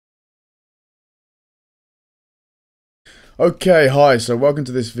Okay, hi, so welcome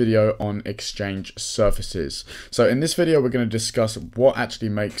to this video on exchange surfaces. So in this video we're going to discuss what actually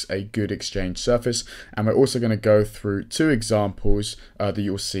makes a good exchange surface, and we're also going to go through two examples that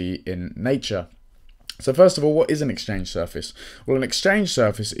you'll see in nature. So first of all, what is an exchange surface? Well, an exchange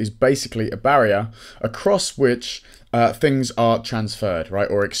surface is basically a barrier across which things are transferred, right,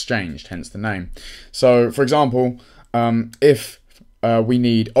 or exchanged, hence the name. So for example, if we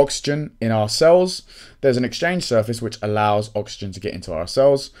need oxygen in our cells, there's an exchange surface which allows oxygen to get into our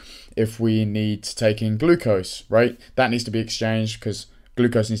cells. If we need to take in glucose, right, that needs to be exchanged because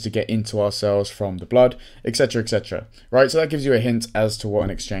glucose needs to get into our cells from the blood, etc., etc. Right, so that gives you a hint as to what an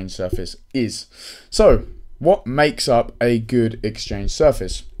exchange surface is. So what makes up a good exchange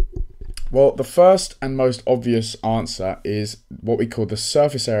surface? Well, the first and most obvious answer is what we call the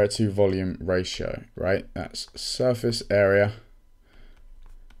surface area to volume ratio, right? That's surface area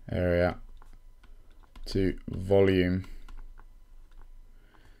to volume.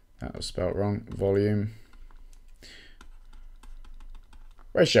 That was spelled wrong. Volume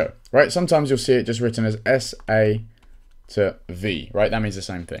ratio, right? Sometimes you'll see it just written as SA to V, right? That means the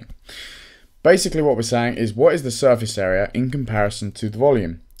same thing. Basically what we're saying is what is the surface area in comparison to the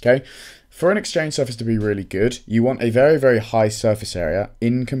volume, okay? For an exchange surface to be really good, you want a very, very high surface area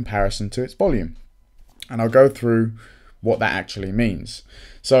in comparison to its volume. And I'll go through what that actually means.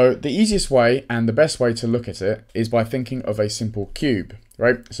 So the easiest way and the best way to look at it is by thinking of a simple cube,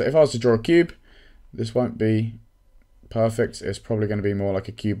 right? So if I was to draw a cube, this won't be perfect. It's probably going to be more like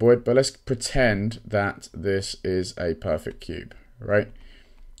a cuboid, but let's pretend that this is a perfect cube, right?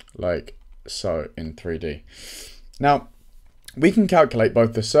 Like so in 3D. Now, we can calculate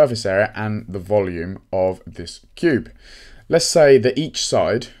both the surface area and the volume of this cube. Let's say that each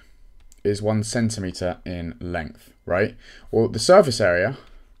side is 1 centimeter in length, right? Well, the surface area,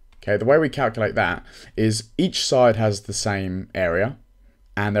 okay, the way we calculate that is each side has the same area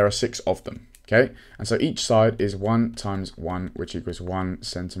and there are 6 of them, okay? And so each side is 1 times 1, which equals 1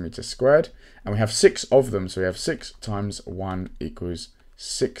 centimeter squared. And we have 6 of them, so we have 6 times 1 equals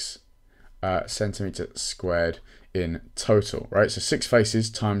 6 centimeter squared in total, right? So 6 faces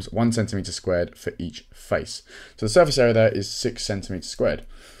times 1 centimeter squared for each face. So the surface area there is 6 centimeters squared.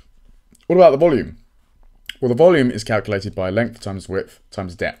 What about the volume? Well, the volume is calculated by length times width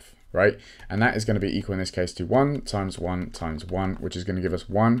times depth, right? And that is going to be equal in this case to 1 times 1 times 1, which is going to give us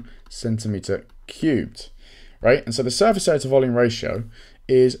 1 centimeter cubed, right? And so the surface area to volume ratio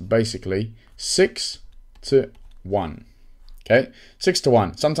is basically 6 to 1, okay? 6 to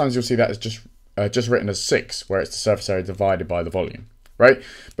 1. Sometimes you'll see that as just written as 6, where it's the surface area divided by the volume, right?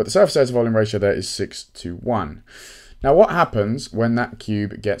 But the surface area to volume ratio there is 6 to 1. Now, what happens when that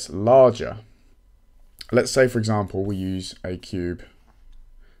cube gets larger? Let's say, for example, we use a cube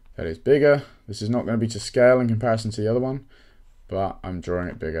that is bigger. This is not going to be to scale in comparison to the other one, but I'm drawing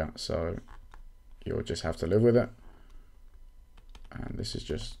it bigger, so you'll just have to live with it. And this is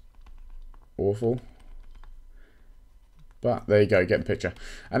just awful. But there you go, get the picture.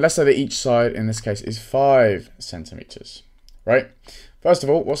 And let's say that each side, in this case, is 5 centimeters, right? First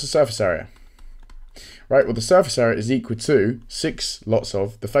of all, what's the surface area? Right, well, the surface area is equal to 6 lots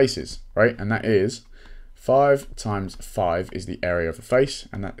of the faces, right? And that is 5 times 5 is the area of the face,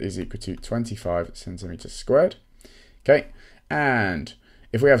 and that is equal to 25 centimeters squared. Okay, and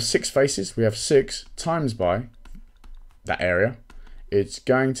if we have 6 faces, we have 6 times by that area. It's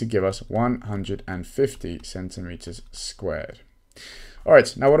going to give us 150 centimeters squared. All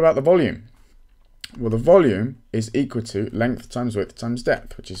right, now what about the volume? Well, the volume is equal to length times width times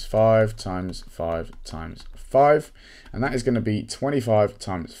depth, which is 5 times 5 times 5. And that is going to be 25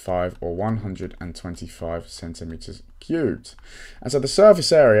 times 5, or 125 centimeters cubed. And so the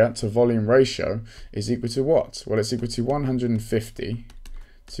surface area to volume ratio is equal to what? Well, it's equal to 150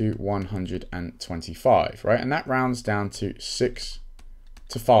 to 125, right? And that rounds down to 6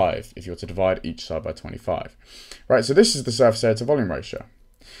 to 5 if you were to divide each side by 25. Right, so this is the surface area to volume ratio.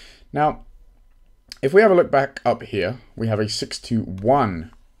 Now, if we have a look back up here, we have a 6 to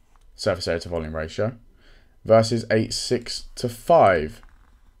 1 surface area to volume ratio versus a 6 to 5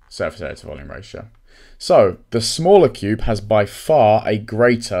 surface area to volume ratio. So the smaller cube has by far a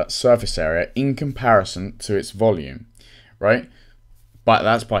greater surface area in comparison to its volume, right? But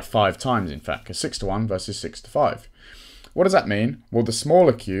that's by 5 times, in fact, because 6 to 1 versus 6 to 5. What does that mean? Well, the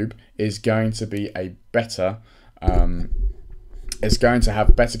smaller cube is going to be a better it's going to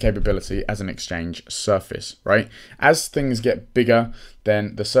have better capability as an exchange surface, right? As things get bigger,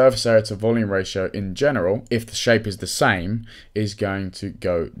 then the surface area to volume ratio in general, if the shape is the same, is going to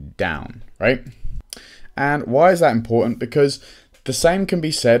go down, right? And why is that important? Because the same can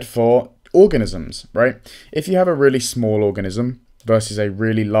be said for organisms, right? If you have a really small organism versus a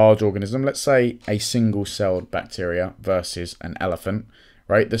really large organism, let's say a single-celled bacteria versus an elephant,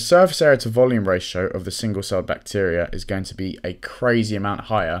 right? The surface area to volume ratio of the single-celled bacteria is going to be a crazy amount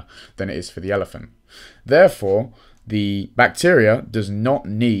higher than it is for the elephant. Therefore, the bacteria does not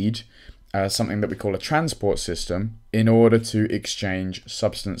need something that we call a transport system in order to exchange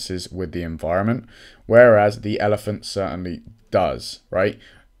substances with the environment, whereas the elephant certainly does, right?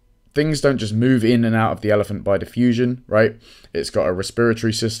 Things don't just move in and out of the elephant by diffusion, right? It's got a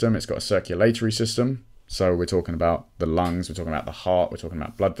respiratory system, it's got a circulatory system. So we're talking about the lungs, we're talking about the heart, we're talking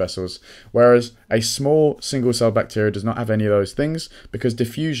about blood vessels. Whereas a small single-cell bacteria does not have any of those things because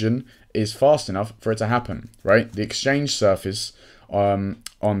diffusion is fast enough for it to happen, right? The exchange surface on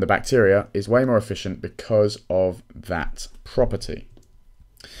the bacteria is way more efficient because of that property.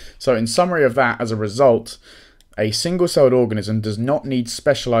 So in summary of that, as a result, a single-celled organism does not need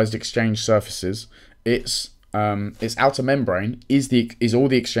specialized exchange surfaces. Its outer membrane is all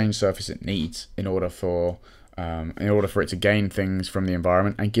the exchange surface it needs in order for it to gain things from the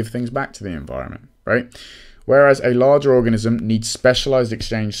environment and give things back to the environment, right? Whereas a larger organism needs specialized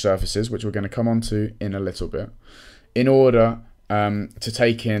exchange surfaces, which we're going to come on to in a little bit, in order to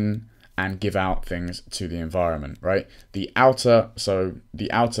take in and give out things to the environment, right? The outer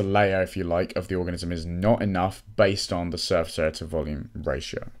layer, if you like, of the organism is not enough based on the surface area to volume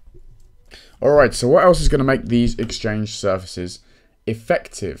ratio. All right, so what else is going to make these exchange surfaces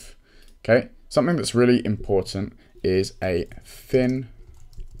effective? Okay, something that's really important is a thin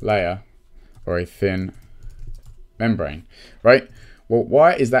layer or a thin membrane, right? Well,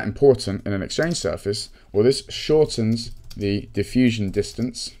 why is that important in an exchange surface? Well, this shortens the diffusion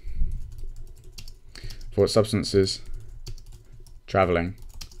distance for substances traveling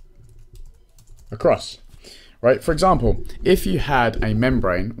across, right? For example, if you had a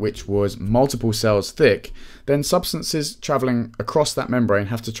membrane which was multiple cells thick, then substances traveling across that membrane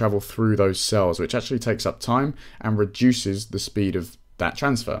have to travel through those cells, which actually takes up time and reduces the speed of that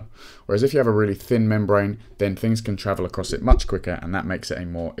transfer. Whereas if you have a really thin membrane, then things can travel across it much quicker, and that makes it a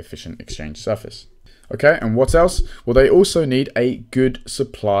more efficient exchange surface. Okay, and what else? Well, they also need a good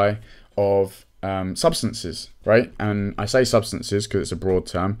supply of substances, right? And I say substances because it's a broad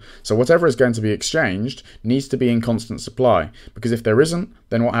term. So whatever is going to be exchanged needs to be in constant supply, because if there isn't,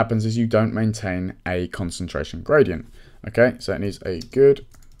 then what happens is you don't maintain a concentration gradient. Okay, so it needs a good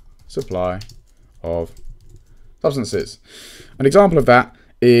supply of substances. An example of that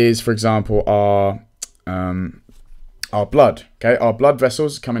is, for example, our blood. Okay, our blood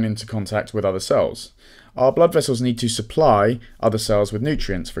vessels coming into contact with other cells. Our blood vessels need to supply other cells with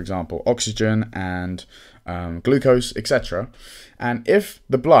nutrients, for example, oxygen and glucose, etc. And if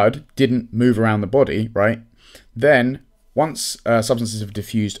the blood didn't move around the body, right, then once substances have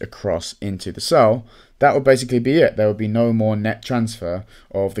diffused across into the cell, that would basically be it. There would be no more net transfer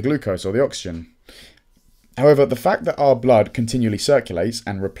of the glucose or the oxygen. However, the fact that our blood continually circulates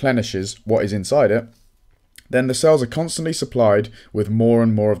and replenishes what is inside it, then the cells are constantly supplied with more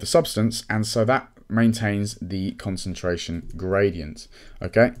and more of the substance, and so that maintains the concentration gradient.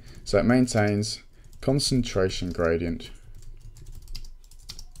 Okay, so it maintains concentration gradient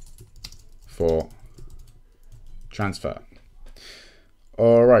for transfer.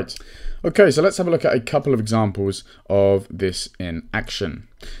 All right. Okay, so let's have a look at a couple of examples of this in action.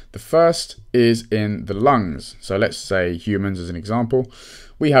 The first is in the lungs. So let's say humans as an example.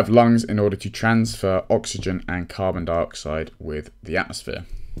 We have lungs in order to transfer oxygen and carbon dioxide with the atmosphere.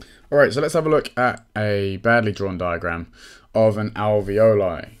 All right, so let's have a look at a badly drawn diagram of an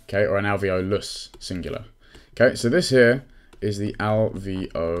alveoli, okay, or an alveolus, singular. Okay, so this here is the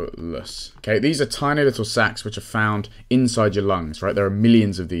alveolus. Okay, these are tiny little sacs which are found inside your lungs, right? There are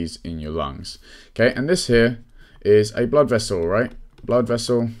millions of these in your lungs. Okay, and this here is a blood vessel, right? Blood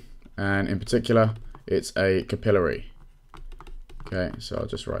vessel, and in particular, it's a capillary. Okay, so I'll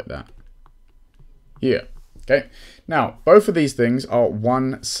just write that here. Okay, now both of these things are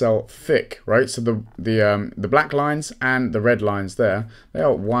one cell thick, right? So the black lines and the red lines there, they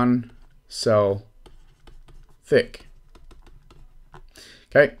are one cell thick.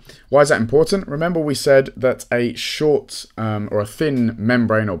 Okay, why is that important? Remember we said that a short or a thin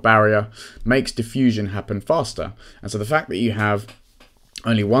membrane or barrier makes diffusion happen faster. And so the fact that you have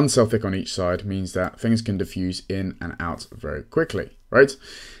only one cell thick on each side means that things can diffuse in and out very quickly, right?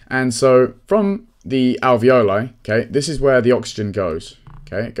 And so from the alveoli, okay, this is where the oxygen goes.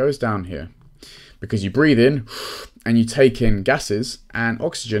 Okay, it goes down here because you breathe in and you take in gases, and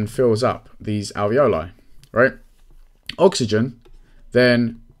oxygen fills up these alveoli, right? Oxygen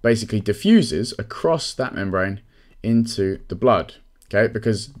then basically diffuses across that membrane into the blood. okay?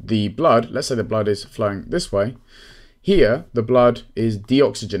 Because the blood, let's say the blood is flowing this way. Here, the blood is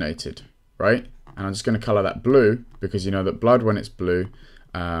deoxygenated, right? And I'm just going to color that blue because you know that blood when it's blue,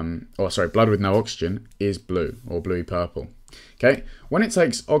 blood with no oxygen is blue or bluey purple. Okay, when it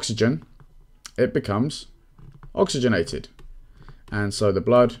takes oxygen, it becomes oxygenated. And so the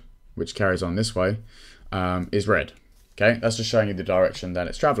blood, which carries on this way, is red. Okay, that's just showing you the direction that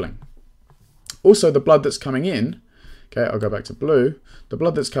it's traveling. Also, the blood that's coming in, okay, I'll go back to blue. The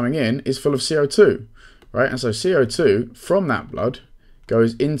blood that's coming in is full of CO2, right? And so CO2 from that blood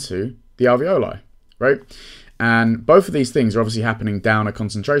goes into the alveoli, right? And both of these things are obviously happening down a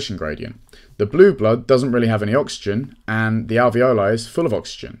concentration gradient. The blue blood doesn't really have any oxygen, and the alveoli is full of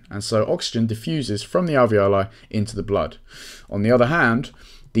oxygen. And so oxygen diffuses from the alveoli into the blood. On the other hand,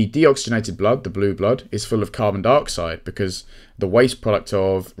 the deoxygenated blood, the blue blood, is full of carbon dioxide because the waste product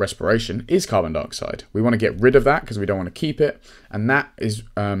of respiration is carbon dioxide. We want to get rid of that because we don't want to keep it. And that is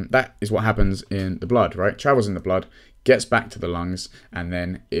what happens in the blood, right? Travels in the blood, gets back to the lungs, and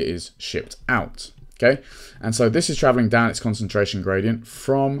then it is shipped out. Okay, and so this is traveling down its concentration gradient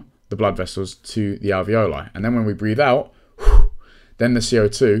from the blood vessels to the alveoli. And then when we breathe out, then the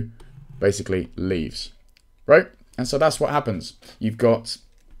CO2 basically leaves, right? And so that's what happens. You've got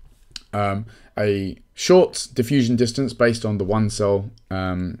a short diffusion distance based on the one cell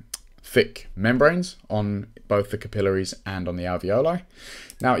thick membranes on both the capillaries and on the alveoli.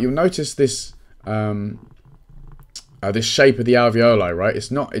 Now you'll notice this this shape of the alveoli, right?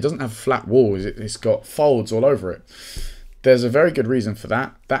 It doesn't have flat walls. It's got folds all over it. There's a very good reason for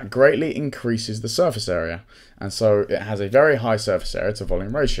that. That greatly increases the surface area. And so it has a very high surface area to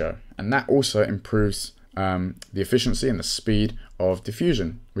volume ratio. And that also improves the efficiency and the speed of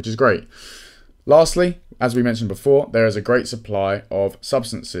diffusion, which is great. Lastly, as we mentioned before, there is a great supply of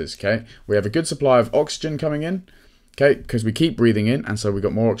substances, okay? We have a good supply of oxygen coming in, okay, because we keep breathing in, and so we've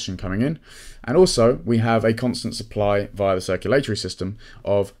got more oxygen coming in. And also, we have a constant supply via the circulatory system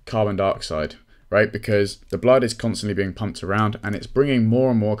of carbon dioxide, right? Because the blood is constantly being pumped around, and it's bringing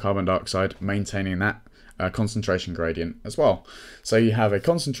more and more carbon dioxide, maintaining that concentration gradient as well. So you have a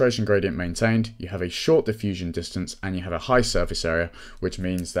concentration gradient maintained, you have a short diffusion distance, and you have a high surface area, which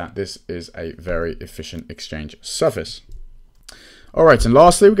means that this is a very efficient exchange surface. All right, and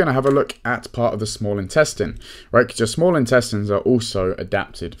lastly, we're going to have a look at part of the small intestine, right? Because your small intestines are also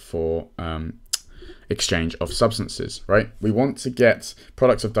adapted for exchange of substances, right? We want to get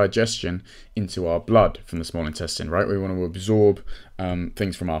products of digestion into our blood from the small intestine, right? We want to absorb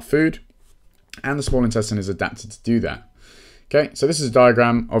things from our food, and the small intestine is adapted to do that. Okay, so this is a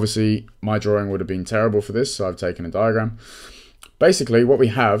diagram. Obviously, my drawing would have been terrible for this, so I've taken a diagram. Basically, what we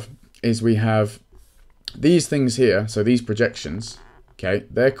have is we have these things here, so these projections, okay,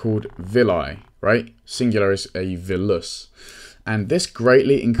 they're called villi, right? Singular is a villus. And this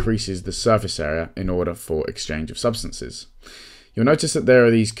greatly increases the surface area in order for exchange of substances. You'll notice that there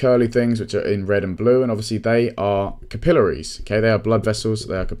are these curly things which are in red and blue, and obviously they are capillaries, okay? They are blood vessels,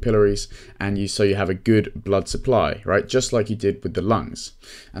 they are capillaries, and so you have a good blood supply, right? Just like you did with the lungs.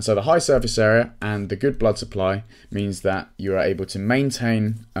 And so the high surface area and the good blood supply means that you are able to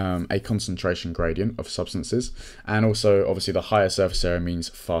maintain a concentration gradient of substances, and also obviously the higher surface area means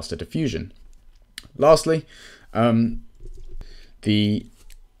faster diffusion. Lastly, the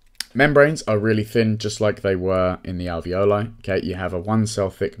membranes are really thin, just like they were in the alveoli. Okay, you have a one cell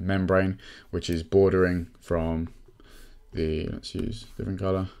thick membrane, which is bordering from the, let's use a different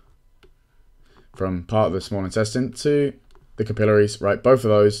color, from part of the small intestine to the capillaries, right? Both of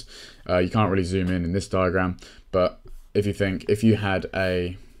those, you can't really zoom in this diagram, but if you had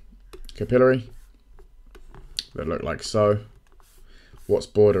a capillary that looked like so, what's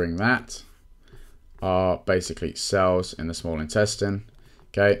bordering that are basically cells in the small intestine.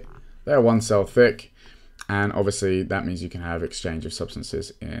 Okay, they're one cell thick, and obviously that means you can have exchange of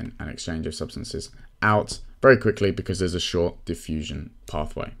substances in and exchange of substances out very quickly because there's a short diffusion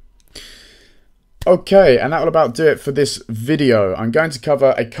pathway. Okay, and that will about do it for this video. I'm going to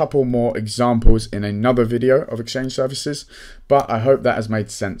cover a couple more examples in another video of exchange surfaces, but I hope that has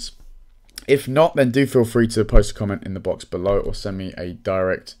made sense. If not, then do feel free to post a comment in the box below or send me a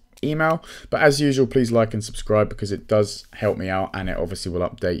direct email. But as usual, please like and subscribe because it does help me out, and it obviously will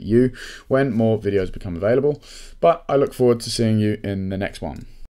update you when more videos become available. But I look forward to seeing you in the next one.